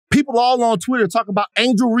people all on Twitter talking about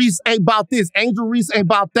Angel Reese ain't about this, Angel Reese ain't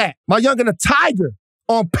about that. My youngin' the Tiger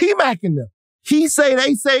on P-Mac in them. He say,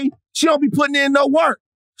 they say, she don't be putting in no work.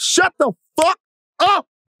 Shut the fuck up.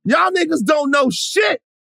 Y'all niggas don't know shit.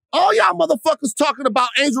 All y'all motherfuckers talking about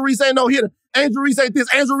Angel Reese ain't no hitter. Angel Reese ain't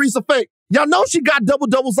this. Angel Reese a fake. Y'all know she got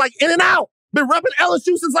double-doubles like in and out. Been repping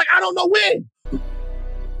LSU since like I don't know when.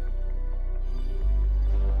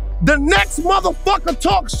 The next motherfucker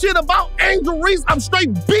talk shit about Angel Reese, I'm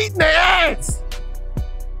straight beating their ass.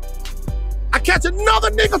 I catch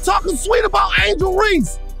another nigga talking sweet about Angel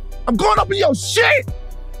Reese, I'm going up in your shit.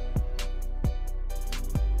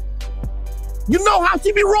 You know how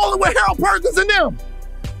she be rolling with Harold Perkins and them.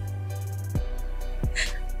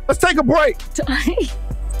 Let's take a break.